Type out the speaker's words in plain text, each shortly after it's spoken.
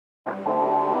What's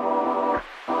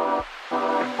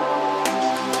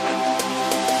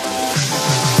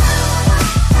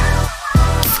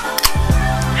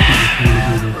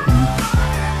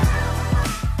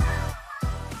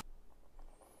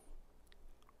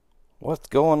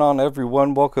going on,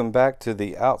 everyone? Welcome back to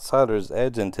the Outsider's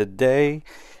Edge, and today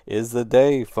is the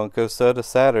day, Funko Soda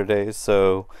Saturday.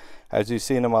 So as you've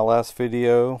seen in my last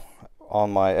video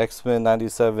on my X-Men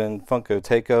 97 Funko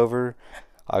takeover,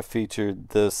 I featured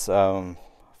this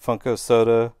Funko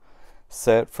Soda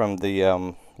set from the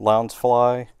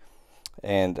Loungefly,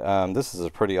 and this is a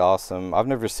pretty awesome. I've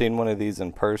never seen one of these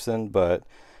in person, but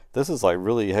this is like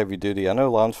really heavy duty. I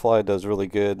know Loungefly does really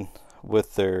good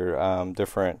with their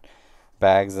different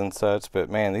bags and such, but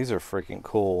man, these are freaking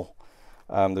cool.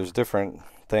 There's different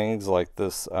things like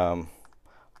this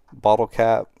bottle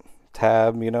cap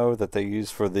tab, you know, that they use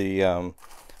for the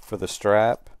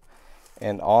strap,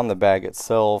 and on the bag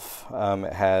itself,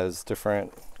 it has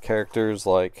different characters.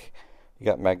 Like you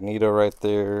got Magneto right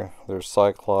there. There's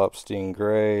Cyclops, Jean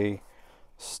Grey,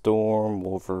 Storm,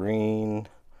 Wolverine,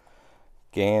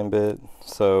 Gambit.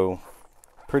 So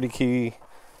pretty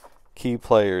key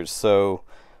players. So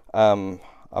I'm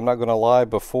not gonna lie,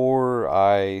 before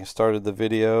I started the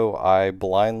video I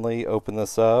blindly opened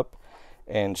this up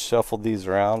and shuffled these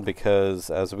around, because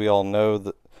as we all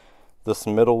know, this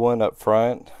middle one up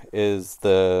front is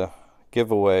the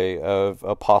giveaway of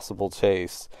a possible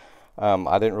chase.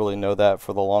 I didn't really know that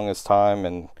for the longest time,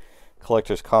 and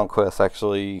Collector's Conquest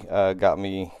actually got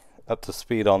me up to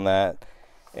speed on that,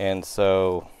 and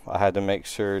so I had to make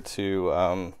sure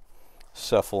to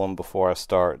shuffle them before I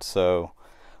start. So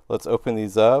let's open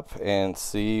these up and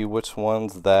see which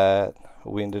ones that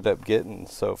we ended up getting.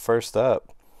 So first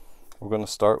up, we're going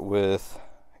to start with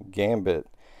Gambit,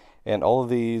 and all of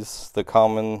these,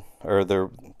 all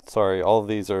of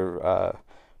these are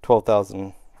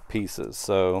 12,000 pieces.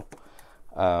 So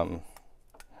kind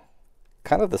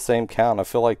of the same count. I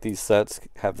feel like these sets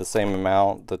have the same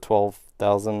amount, the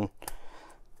 12,000.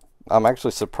 I'm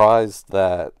actually surprised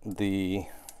that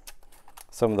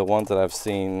some of the ones that I've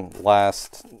seen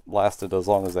lasted as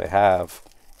long as they have,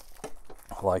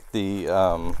 like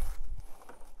the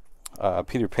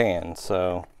Peter Pan.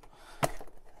 So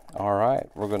alright,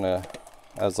 we're gonna,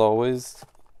 as always,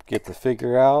 get the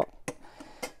figure out,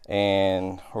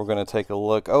 and we're gonna take a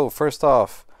look. Oh, first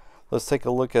off, let's take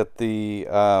a look at the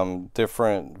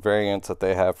different variants that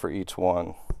they have for each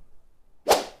one.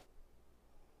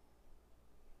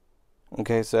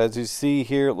 Okay, so as you see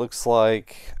here, it looks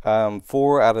like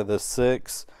 4 out of the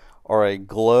 6 are a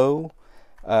glow.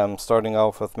 Starting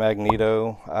off with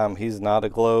Magneto, he's not a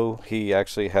glow. He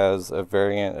actually has a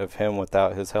variant of him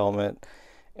without his helmet,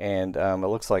 and it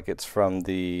looks like it's from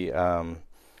the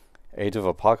Age of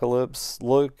Apocalypse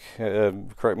look.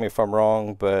 Correct me if I'm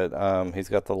wrong, but he's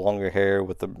got the longer hair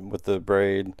with the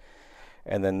braid.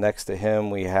 And then next to him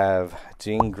we have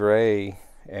Jean Grey,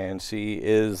 and she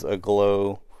is a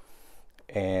glow.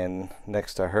 And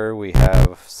next to her we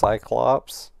have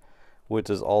Cyclops, which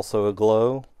is also a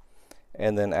glow.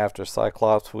 And then after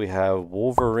Cyclops we have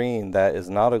Wolverine. That is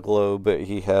not a glow, but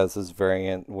he has his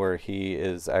variant where he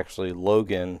is actually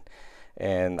Logan.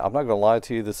 And I'm not gonna lie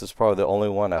to you, this is probably the only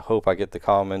one I hope I get the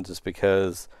common, just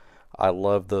because I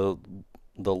love the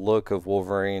look of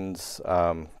Wolverine's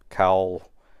cowl,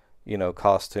 you know,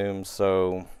 costume.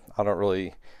 So I don't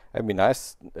really, it'd be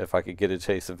nice if I could get a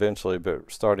chase eventually,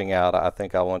 but starting out, I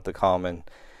think I want the common.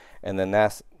 And then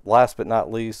last but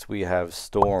not least, we have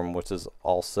Storm, which is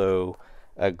also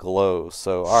a glow.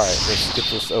 So alright, let's get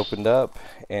this opened up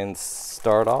and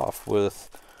start off with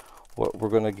what we're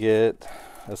going to get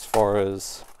as far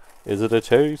as, is it a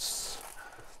chase?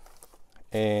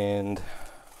 And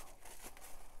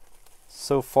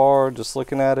so far, just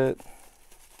looking at it,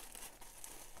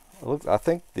 I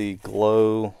think the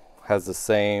glow has the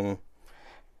same,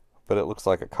 but it looks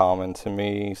like a common to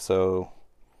me. So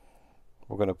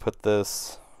we're going to put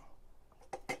this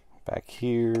back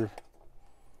here,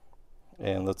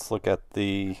 and let's look at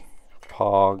the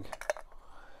Pog,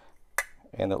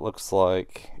 and it looks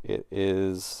like it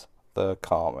is the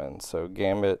common. So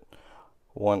Gambit,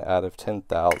 1 out of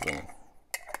 10,000.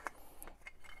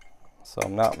 So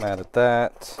I'm not mad at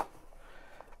that.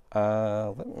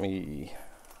 Let me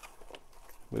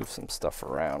move some stuff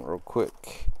around real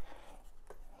quick.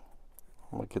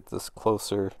 I'm gonna get this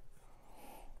closer.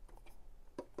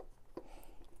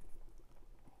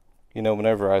 You know,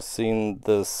 whenever I seen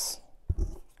this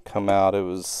come out, it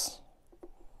was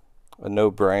a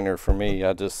no-brainer for me.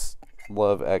 I just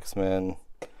love X-Men.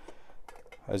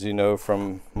 As you know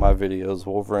from my videos,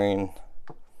 Wolverine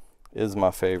is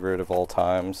my favorite of all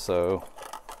time, so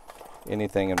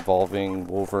anything involving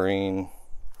Wolverine,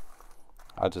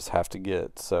 I just have to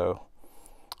get. So,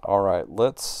 alright,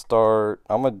 let's start.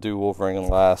 I'm going to do Wolverine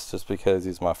last just because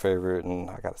he's my favorite and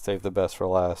I got to save the best for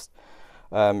last.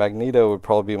 Magneto would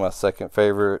probably be my second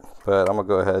favorite, but I'm going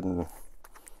to go ahead and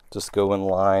just go in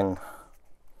line.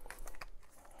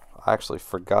 I actually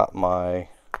forgot my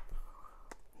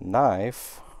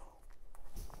knife,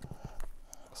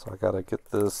 so I got to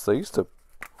get this. I used to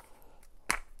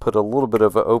put a little bit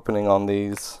of an opening on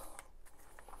these.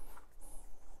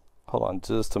 Hold on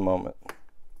just a moment.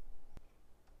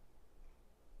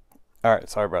 Alright,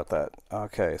 sorry about that.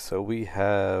 Okay, so we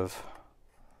have,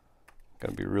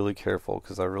 gotta be really careful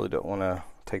because I really don't want to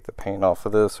take the paint off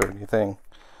of this or anything.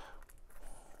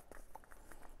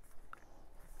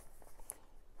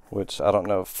 Which I don't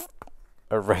know if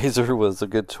a razor was a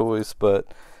good choice,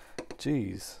 but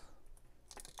geez.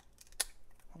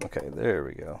 Okay, there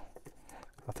we go.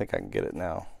 I think I can get it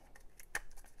now.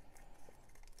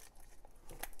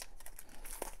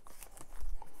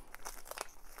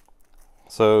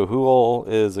 So who all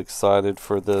is excited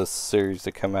for this series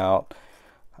to come out?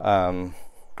 You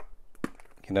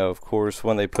know, of course,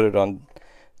 when they put it on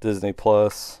Disney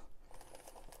Plus,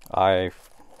 I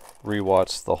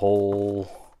rewatched the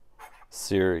whole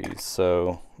series,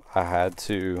 so I had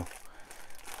to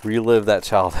relive that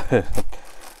childhood.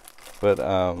 But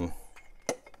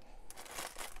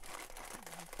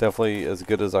definitely as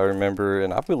good as I remember,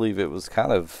 and I believe it was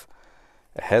kind of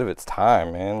ahead of its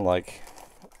time, man. Like,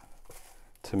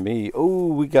 to me, oh,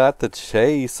 we got the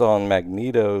chase on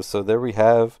Magneto. So there we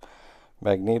have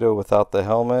Magneto without the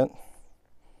helmet.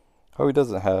 Oh, he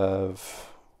doesn't have,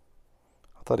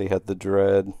 I thought he had the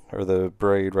dread or the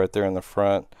braid right there in the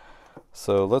front.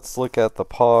 So let's look at the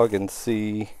pog and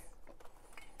see,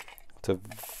 to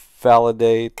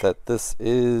validate that this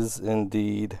is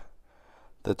indeed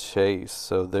the chase.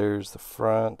 So there's the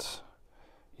front.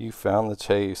 You found the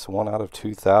chase, 1 out of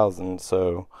 2,000.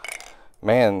 So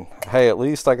man, hey, at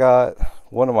least I got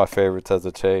one of my favorites as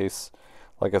a chase.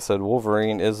 Like I said,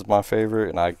 Wolverine is my favorite,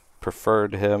 and I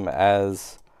preferred him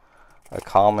as a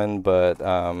common, but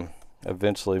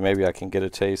eventually maybe I can get a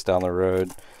chase down the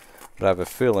road. But I have a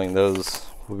feeling those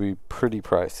will be pretty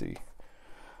pricey.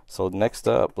 So next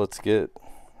up, let's get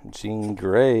Jean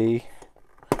Grey.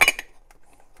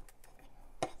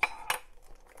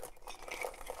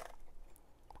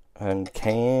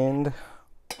 Uncanned.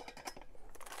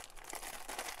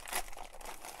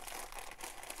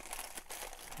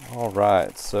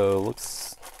 Alright, so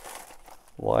looks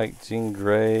like Jean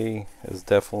Grey is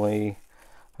definitely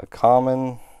a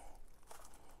common.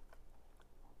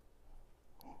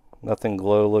 Nothing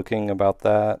glow looking about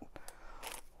that.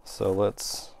 So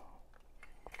let's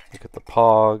look at the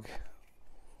pog,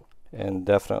 and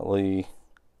definitely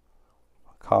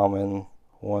common,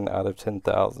 1 out of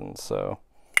 10,000. So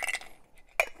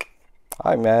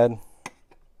I'm mad.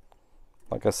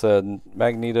 Like I said,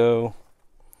 Magneto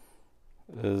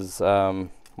is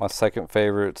my second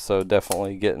favorite, so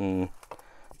definitely getting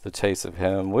the chase of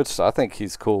him, which I think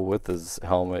he's cool with his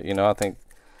helmet. You know, I think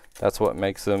that's what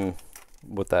makes him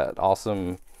with that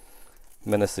awesome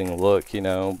menacing look, you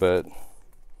know. But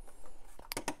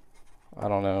I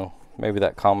don't know, maybe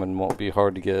that common won't be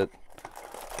hard to get.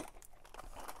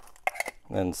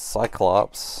 And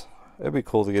Cyclops, it'd be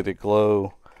cool to get a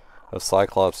glow of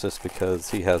Cyclops just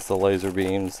because he has the laser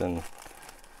beams, and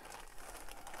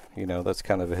you know, that's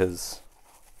kind of his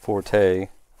forte.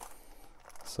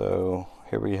 So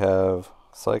here we have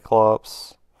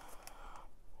Cyclops,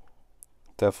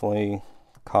 definitely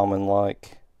common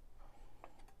like.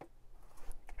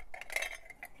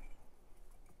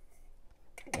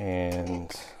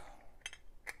 And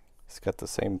he's got the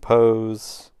same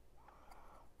pose,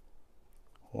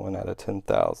 1 out of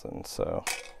 10,000. So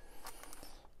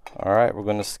alright, we're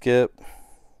gonna skip.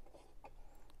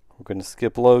 We're going to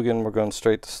skip Logan. We're going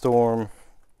straight to Storm,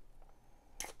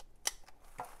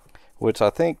 which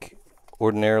I think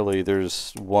ordinarily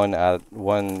there's one out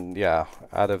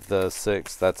of the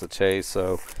 6 that's a chase.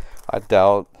 So I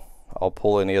doubt I'll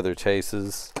pull any other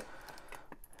chases.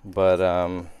 But I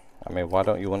mean, why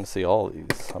don't you want to see all of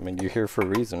these? I mean, you're here for a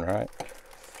reason, right?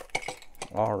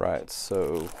 All right,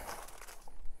 so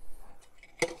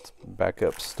let's back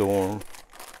up Storm.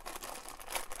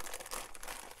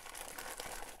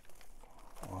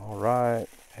 Alright,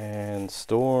 and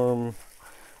Storm,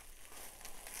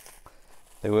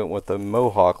 they went with a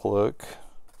mohawk look.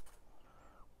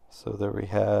 So there we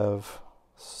have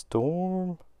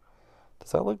Storm.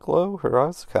 Does that look glow? Her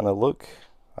eyes kind of look,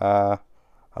 I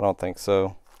don't think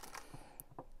so.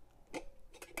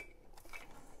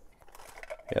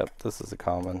 Yep, this is a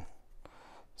common.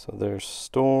 So there's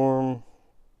Storm.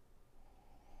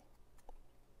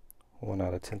 1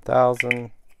 out of 10,000.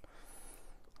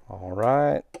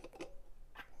 Alright.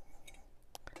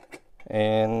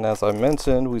 And as I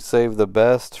mentioned, we saved the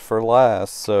best for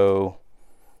last, so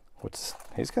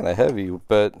he's kind of heavy,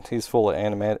 but he's full of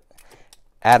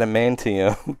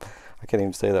adamantium. I can't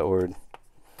even say that word.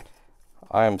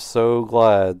 I am so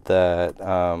glad that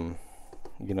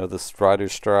you know, this Rider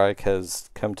Strike has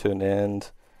come to an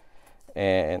end,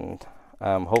 and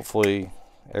hopefully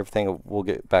everything will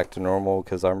get back to normal,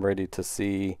 because I'm ready to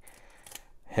see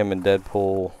him and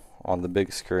Deadpool on the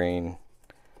big screen.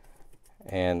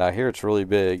 And I hear it's really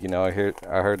big. You know, I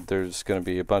heard there's going to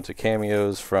be a bunch of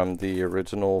cameos from the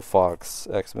original Fox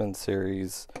X-Men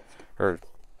series or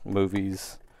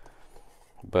movies.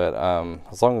 But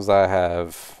as long as I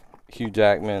have Hugh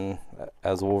Jackman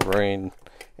as Wolverine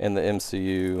in the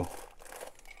MCU,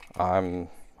 I'm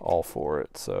all for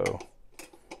it. So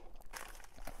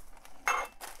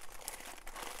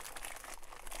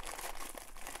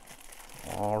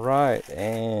all right,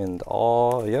 and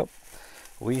yep,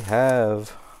 we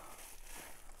have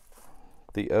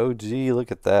the OG.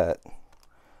 Look at that.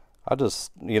 I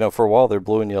just, you know, for a while there,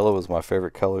 blue and yellow was my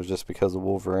favorite colors just because of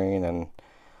Wolverine, and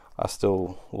I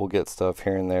still will get stuff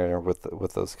here and there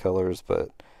with those colors, but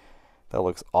that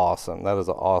looks awesome. That is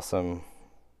an awesome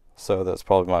soda. That's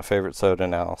probably my favorite soda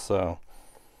now. So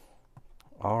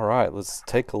all right, let's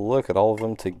take a look at all of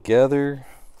them together.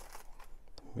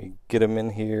 Let me get them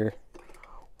in here.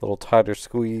 A little tighter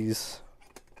squeeze.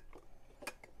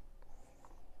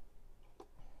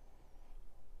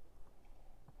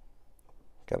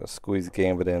 Gotta squeeze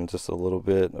Gambit in just a little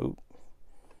bit. Oop.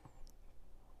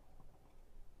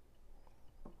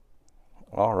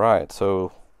 Alright,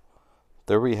 so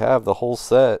there we have the whole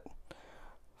set.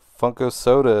 Funko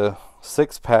Soda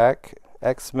 6-pack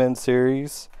X-Men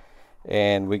series,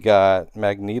 and we got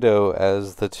Magneto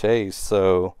as the Chase.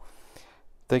 So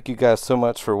thank you guys so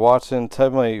much for watching. Tell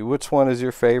me, which one is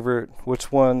your favorite? Which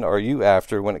one are you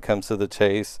after when it comes to the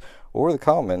Chase or the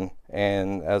Common?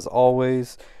 And as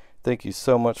always, thank you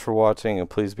so much for watching, and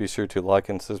please be sure to like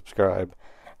and subscribe.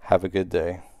 Have a good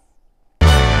day.